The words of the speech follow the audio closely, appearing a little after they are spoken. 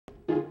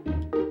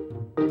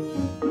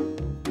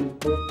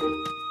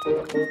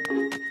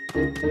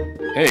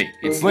Hey,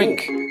 it's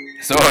Link.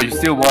 So, you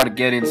still want to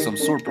get in some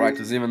sword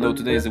practice even though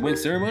today is the wing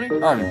ceremony?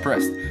 I'm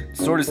impressed. The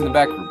sword is in the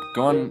back room.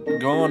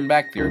 Go on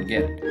back there and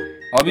get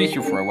it. I'll be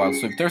here for a while,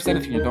 so if there's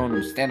anything you don't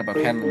understand about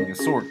handling a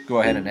sword,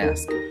 go ahead and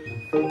ask.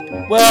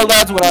 Well,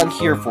 that's what I'm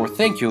here for,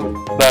 thank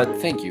you. But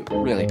thank you,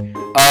 really.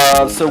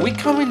 So we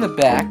come in the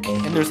back,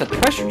 and there's a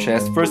treasure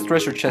chest, first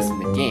treasure chest in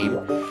the game.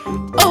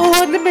 Oh,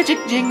 and the magic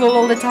jingle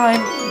all the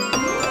time.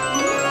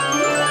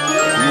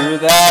 Hear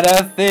that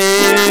a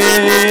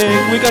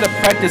thing? We gotta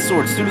practice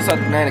swords. Students at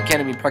the Knight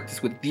Academy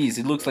practice with these.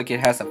 It looks like it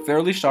has a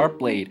fairly sharp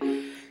blade.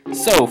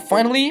 So,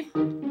 finally,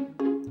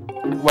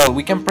 well,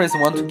 we can press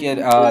 1 to get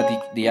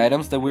the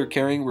items that we're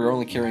carrying. We're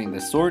only carrying the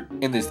sword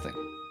and this thing.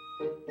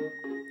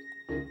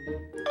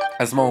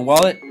 A small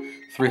wallet,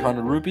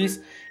 300 rupees,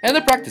 and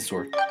the practice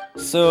sword.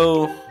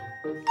 So,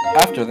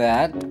 after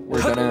that,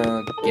 we're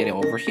gonna get it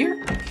over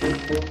here.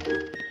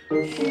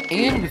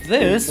 And with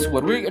this,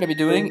 what we're gonna be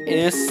doing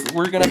is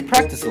we're gonna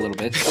practice a little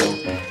bit. So,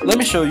 let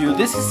me show you.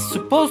 This is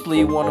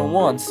supposedly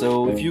 1-on-1.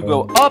 So, if you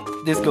go up,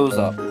 this goes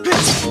up.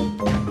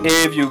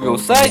 If you go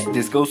side,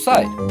 this goes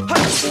side.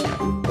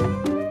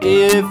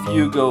 If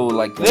you go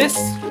like this,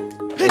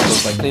 it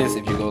goes like this.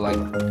 If you go like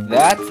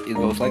that, it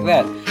goes like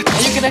that.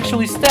 And you can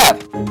actually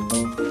stab.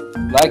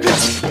 Like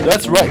that.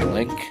 That's right,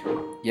 Link.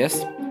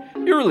 Yes?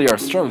 You really are a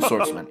strong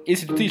swordsman.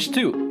 Easy to teach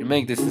too. You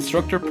make this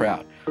instructor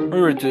proud.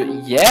 Remember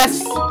to...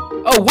 Yes?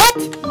 Oh, what?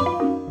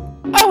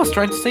 I was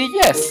trying to say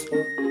yes.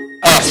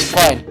 Oh,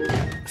 fine.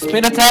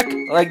 Spin attack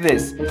like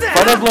this.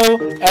 Final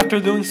blow after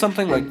doing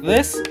something like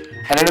this.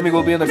 An enemy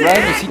will be on the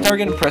ground, you see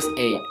target and press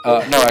A.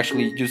 No,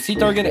 actually, you see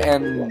target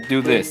and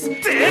do this.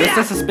 This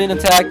is a spin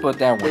attack, but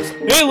downwards.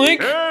 Hey,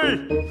 Link!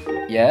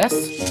 Hey!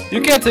 Yes?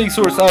 You can't take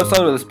swords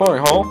outside of the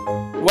sparring hall.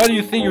 What do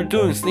you think you're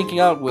doing sneaking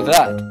out with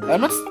that?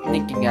 I'm not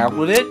sneaking out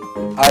with it.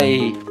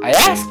 I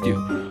asked you.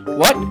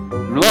 What?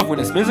 Your Loftwing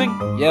is missing?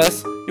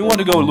 Yes. You want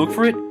to go look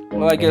for it?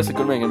 Well, I guess I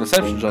could make an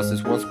exception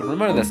justice once, but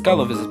remember that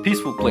Skylove is a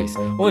peaceful place.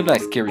 Only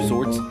nice carry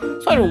swords.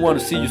 So I don't want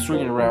to see you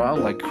swinging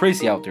around like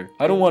crazy out there.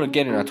 I don't want to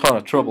get in a ton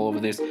of trouble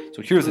over this,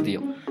 so here's the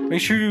deal.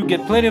 Make sure you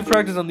get plenty of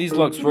practice on these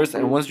logs first,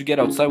 and once you get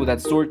outside with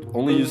that sword,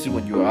 only use it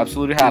when you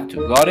absolutely have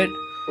to. Got it?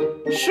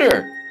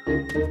 Sure.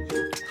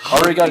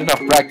 Already got enough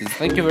practice,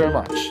 thank you very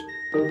much.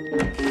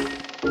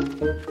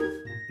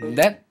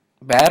 That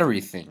battery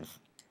thing.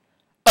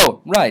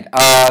 Oh, right,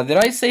 did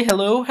I say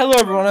hello? Hello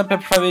everyone, I'm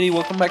Pepper580,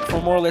 welcome back for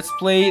more Let's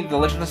Play The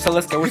Legend of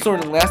TLOZ Skyward Sword.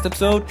 In the last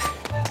episode,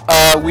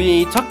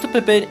 we talked to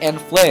Pippin and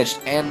Fletched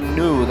and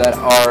knew that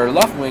our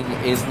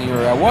Loftwing is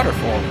near a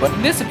waterfall. But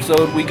in this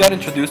episode, we got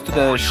introduced to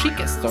the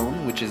Eagus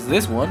stone, which is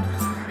this one,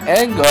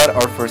 and got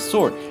our first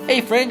sword.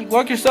 Hey friend,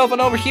 walk yourself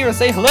on over here and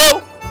say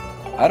hello!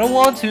 I don't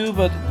want to,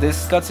 but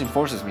this cutscene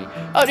forces me.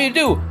 How do you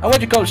do? I want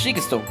to call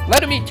Eagus stone. Glad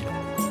to meet you.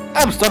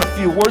 I'm stuck a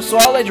few words, so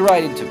I'll let you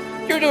right into it.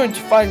 You're doing to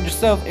find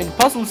yourself in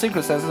puzzle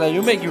circumstances as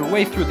you make your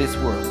way through this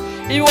world.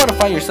 If you want to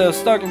find yourself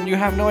stuck and you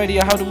have no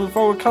idea how to move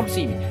forward, come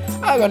see me.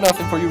 I've got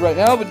nothing for you right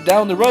now, but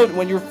down the road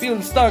when you're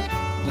feeling stuck,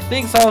 the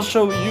things I'll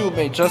show you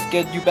may just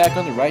get you back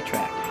on the right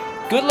track.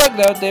 Good luck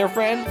out there,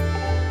 friend.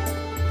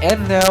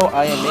 And now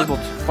I am able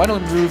to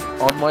finally move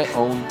on my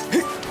own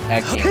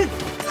again.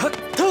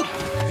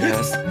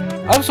 Yes.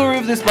 I'm sorry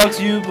if this bugs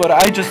you, but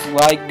I just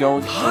like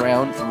going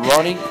around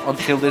running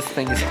until this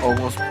thing is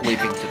almost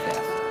bleeping to death.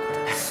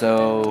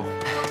 So,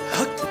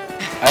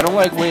 I don't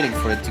like waiting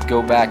for it to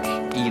go back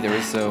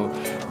either, so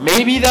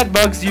maybe that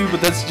bugs you, but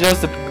that's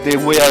just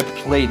the way I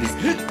play this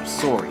game.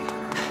 Sorry.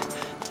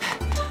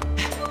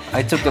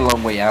 I took the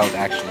long way out,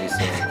 actually,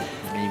 so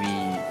maybe,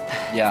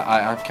 yeah,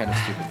 I'm kind of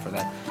stupid for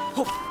that.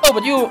 Oh,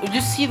 but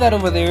you see that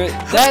over there?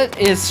 That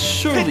is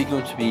surely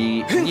going to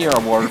be near a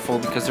waterfall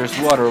because there's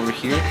water over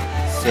here.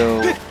 So,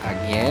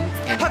 again,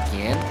 and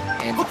again,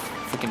 and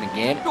freaking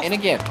again, and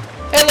again.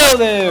 Hello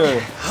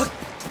there!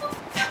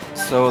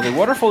 So the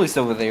waterfall is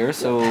over there,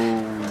 so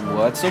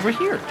what's over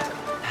here?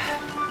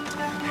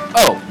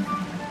 Oh!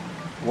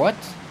 What?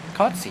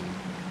 Cutscene.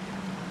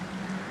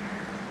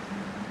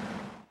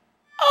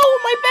 Oh,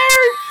 my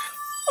bird!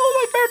 Oh,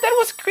 my bird, that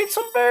was a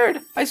Crimson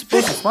bird! I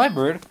suppose it's my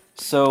bird.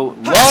 So,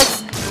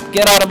 let's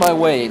get out of my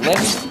way. Let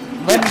me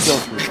go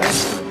through. Thank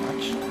you very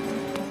much.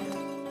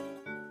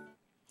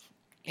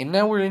 And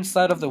now we're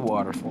inside of the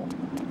waterfall.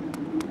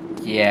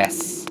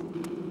 Yes.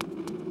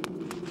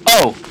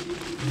 Oh!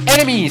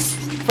 Enemies!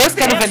 First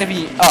kind of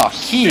enemy. Oh,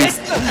 keys.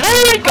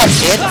 Oh, I got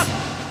hit.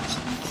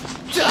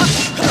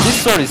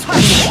 This sword is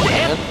weak,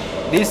 man.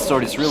 This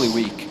sword is really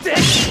weak.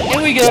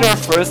 And we got our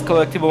first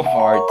collectible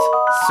heart.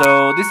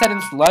 So this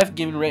item's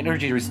life-giving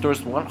energy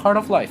restores 1 heart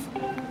of life.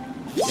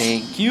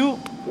 Thank you.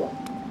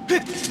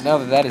 Now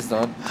that that is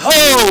done.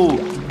 Oh!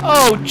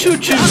 Oh,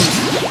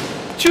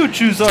 choo-choos!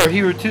 Choo-choos are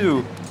here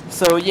too.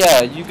 So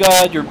yeah, you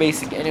got your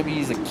basic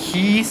enemies, the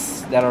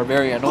keys that are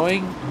very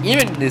annoying.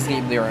 Even in this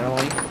game, they are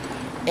annoying.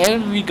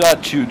 And we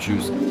got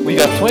choo-choos. We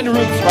got 20 rooms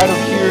right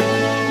over here.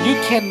 You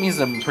can miss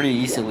them pretty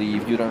easily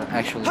if you don't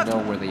actually know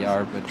where they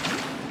are, but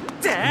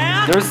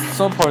there's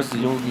some parts that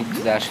you'll need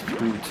to dash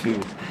through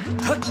too.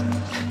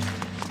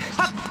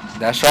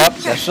 Dash up,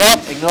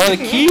 ignore the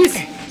keys.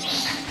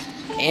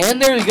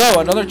 And there you go,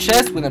 another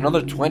chest with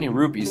another 20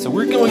 rupees. So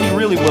we're going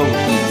really well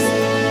with these.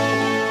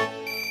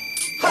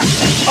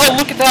 Oh,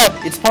 look at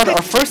that! It's part of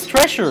our first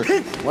treasure!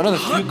 One of the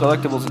few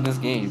collectibles in this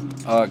game.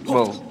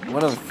 Well,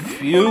 one of the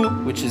few,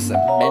 which is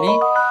many.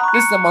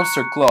 This is a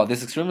monster claw.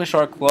 This extremely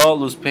sharp claw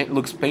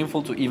looks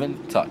painful to even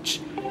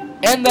touch.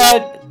 And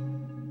that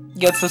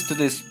gets us to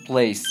this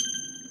place.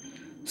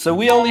 So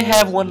we only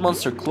have one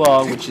monster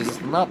claw, which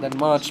is not that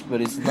much, but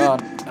it's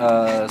not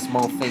a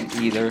small thing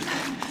either.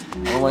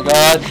 Oh my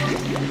god.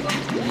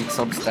 I need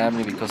some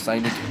stamina because I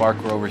need to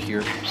parkour over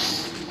here.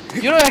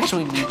 You don't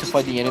actually need to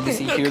fight the enemies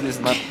in here. This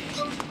is not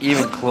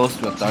even close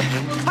to a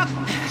dungeon.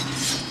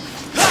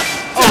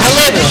 Oh,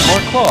 hello there,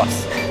 more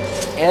claws.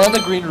 And a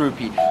green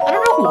rupee. I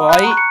don't know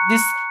why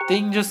this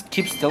thing just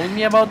keeps telling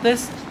me about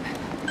this.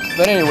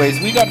 But anyways,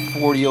 we got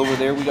 40 over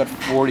there. We got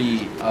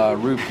 40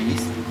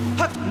 rupees.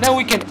 Now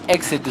we can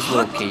exit this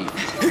little cave.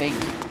 Thank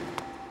you.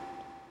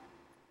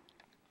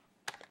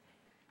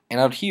 And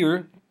out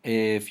here,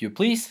 if you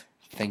please.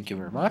 Thank you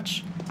very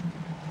much.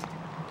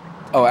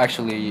 Oh,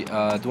 actually,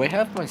 do I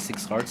have my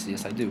 6 hearts?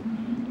 Yes, I do.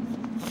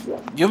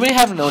 You may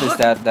have noticed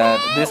that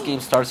this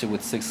game starts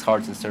with 6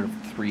 hearts instead of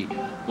 3.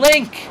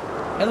 Link!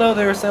 Hello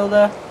there,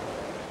 Zelda.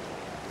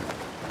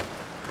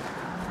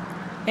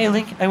 Hey,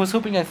 Link, I was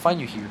hoping I'd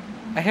find you here.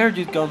 I heard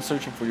you'd gone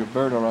searching for your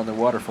bird around the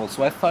waterfall,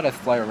 so I thought I'd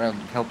fly around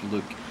and help you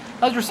look.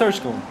 How's your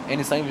search going?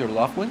 Any sign of your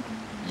Loftwing?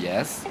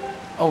 Yes.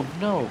 Oh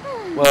no.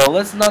 Well,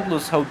 let's not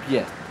lose hope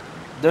yet.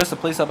 There's a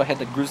place up ahead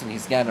that Grues and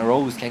his gang are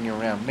always hanging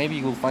around. Maybe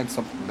you'll find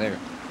something there.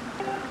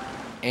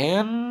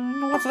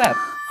 And what's that?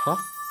 Huh?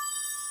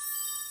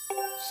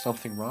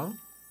 Something wrong?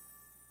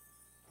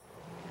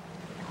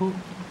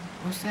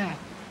 Who's that?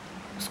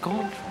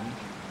 Scold?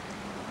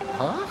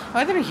 Huh?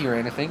 I didn't hear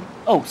anything.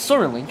 Oh,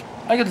 sorry, Link.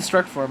 I got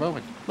distracted for a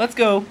moment. Let's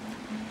go.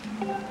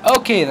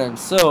 Okay then,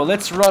 so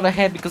let's run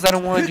ahead because I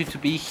don't want you to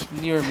be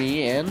near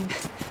me and...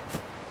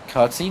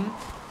 Cutscene?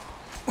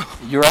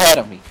 You're ahead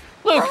of me.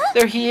 Look,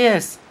 there he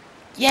is.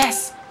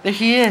 Yes, there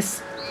he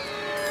is.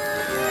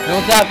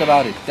 No doubt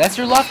about it. That's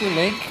your Loftwing,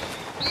 Link.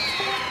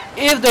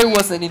 If there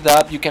was any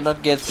doubt, you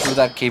cannot get through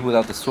that cave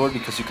without the sword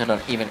because you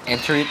cannot even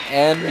enter it,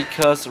 and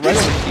because right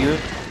over here...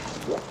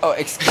 Oh,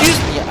 excuse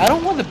me, I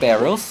don't want the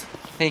barrels.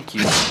 Thank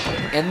you.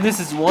 And this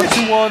is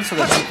 1-to-1 so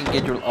that you can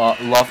get your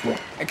Loftwing.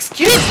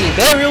 Excuse me,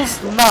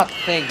 barrels? Not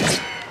thank you.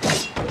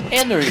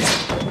 And there you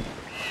go.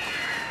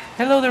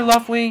 Hello there,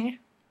 Loftwing.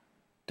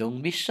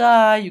 Don't be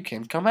shy, you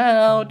can come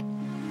out.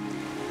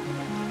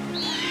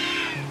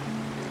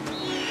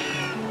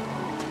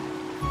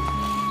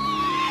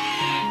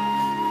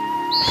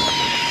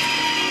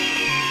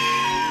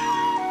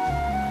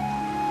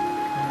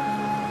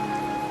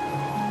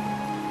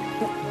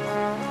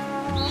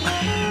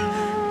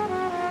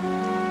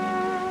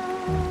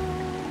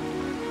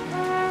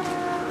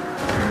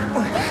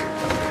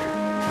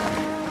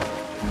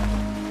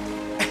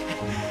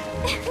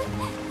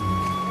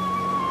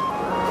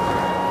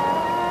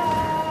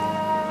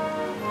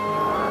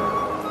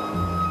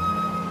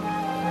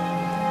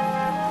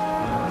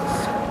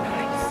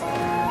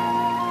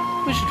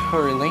 We should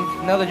hurry, Link.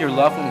 Now that your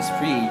Loftwing is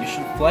free, you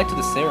should fly to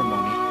the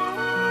ceremony.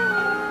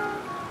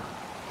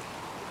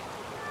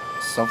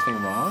 Something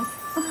wrong?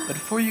 But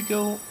before you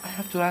go, I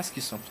have to ask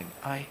you something.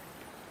 I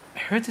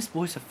heard this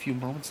voice a few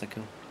moments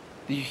ago.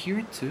 Did you hear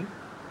it too?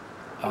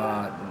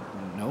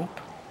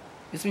 Nope.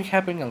 It's been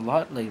happening a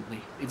lot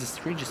lately. It's the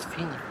strangest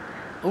feeling.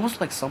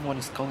 Almost like someone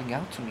is calling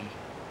out to me.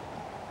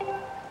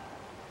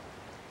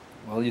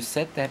 Well, you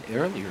said that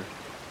earlier.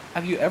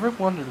 Have you ever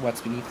wondered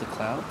what's beneath the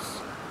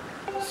clouds?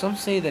 Some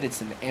say that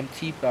it's an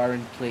empty,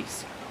 barren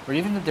place, or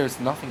even that there's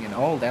nothing at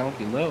all down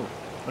below,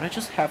 but I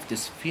just have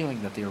this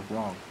feeling that they're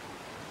wrong.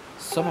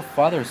 Some of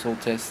Father's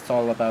old texts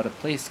all about a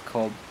place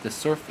called the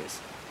Surface.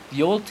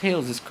 The old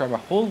tales describe a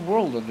whole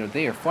world under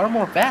there, far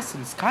more vast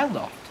than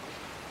Skyloft.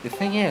 The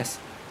thing is,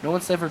 no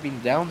one's ever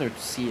been down there to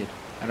see it,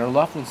 and our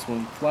Loftwings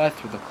won't fly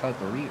through the cloud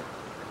barrier.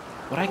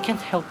 But I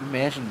can't help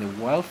imagine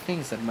the wild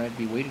things that might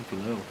be waiting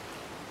below.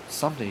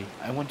 Someday,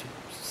 I want to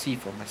see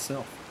for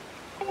myself.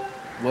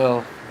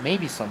 Well,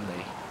 maybe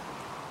someday.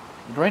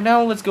 But right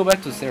now, let's go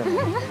back to the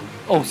ceremony.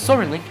 Oh,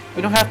 sorry, Link.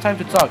 We don't have time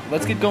to talk.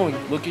 Let's get going.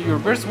 Look, your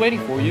bird's waiting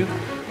for you.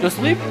 Just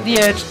leap the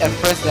edge and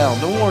press down.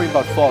 Don't worry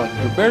about falling.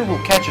 Your bird will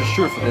catch you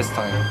sure for this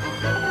time.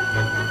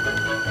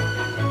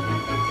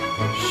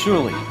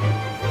 Surely.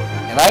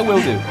 And I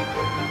will do.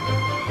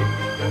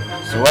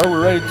 So are we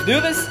ready to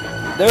do this?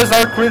 There's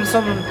our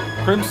Crimson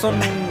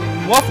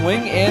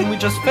Loftwing, and we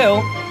just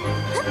fell.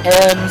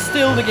 And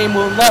still the game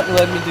will not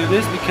let me do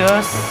this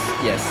because,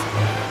 yes.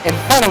 And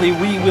finally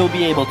we will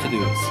be able to do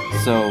this.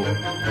 So,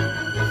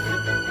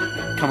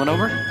 coming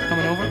over.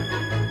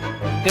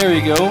 There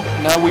you go.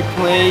 Now we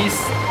place,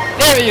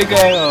 there you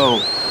go.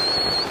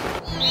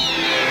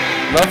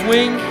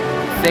 Loftwing,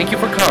 thank you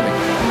for coming.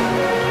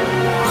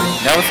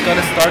 Now it's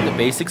gonna start the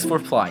basics for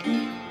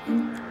flying.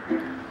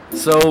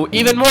 So,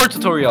 even more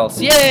tutorials,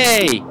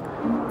 yay!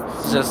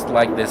 Just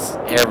like this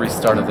every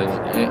start of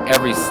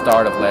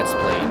Let's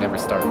Play and every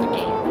start of the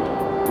game.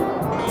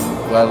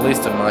 Well, at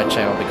least on my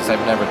channel, because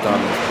I've never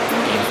done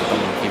games that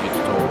don't give you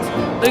tutorials.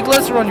 Like,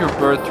 let's run your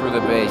bird through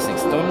the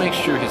basics. Don't make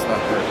sure he's not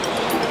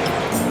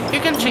hurt. You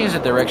can change the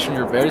direction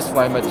your bird is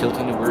flying by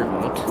tilting the Wii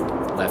remote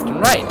left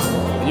and right.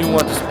 If you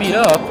want to speed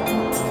up,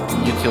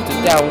 you tilt it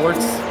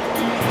downwards.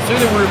 Swing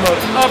the Wii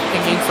remote up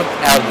and gain some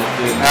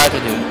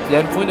altitude.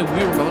 Then point the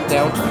Wii remote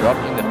down to drop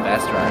in the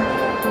fast drive.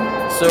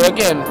 So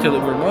again, tilt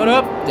the Wii remote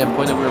up, then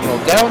point the Wii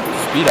remote down to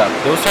speed up.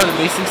 Those are the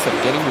basics of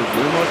getting your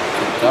Wii remote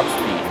to top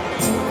speed.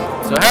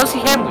 So how's he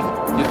handling?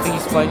 Do you think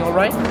he's flying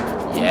alright?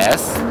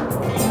 Yes.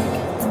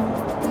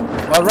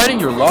 While riding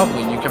your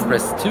Loftwing, you can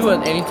press 2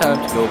 at any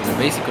time to go over the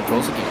basic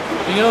controls again.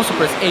 You can also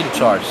press A to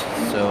charge,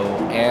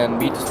 and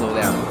B to slow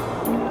down.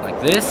 Like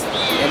this,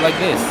 and like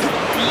this.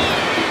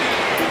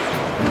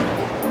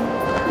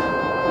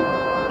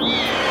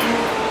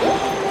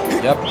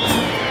 Yep.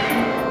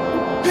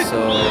 So,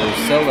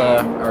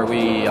 Zelda, are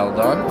we all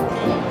done?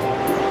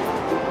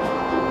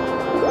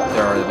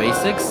 There are the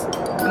basics.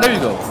 And there you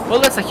go.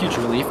 Well, that's a huge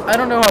relief. I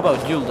don't know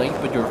about you, Link,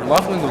 but your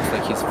Loftwing looks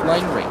like he's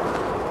flying great.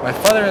 My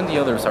father and the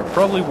others are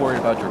probably worried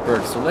about your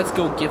birds, so let's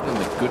go give them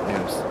the good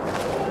news.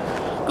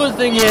 Good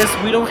thing is,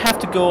 we don't have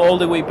to go all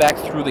the way back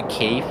through the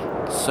cave,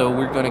 so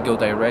we're gonna go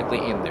directly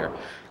in there.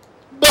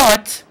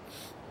 But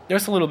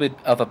there's a little bit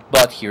of a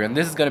but here, and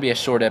this is gonna be a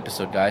short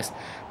episode, guys.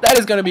 That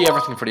is gonna be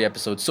everything for the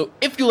episode. So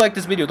if you like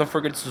this video, don't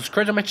forget to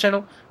subscribe to my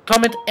channel,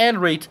 comment, and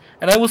rate,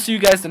 and I will see you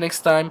guys the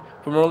next time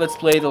for more Let's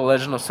Play The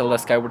Legend of Zelda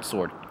Skyward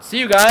Sword. See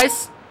you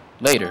guys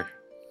later.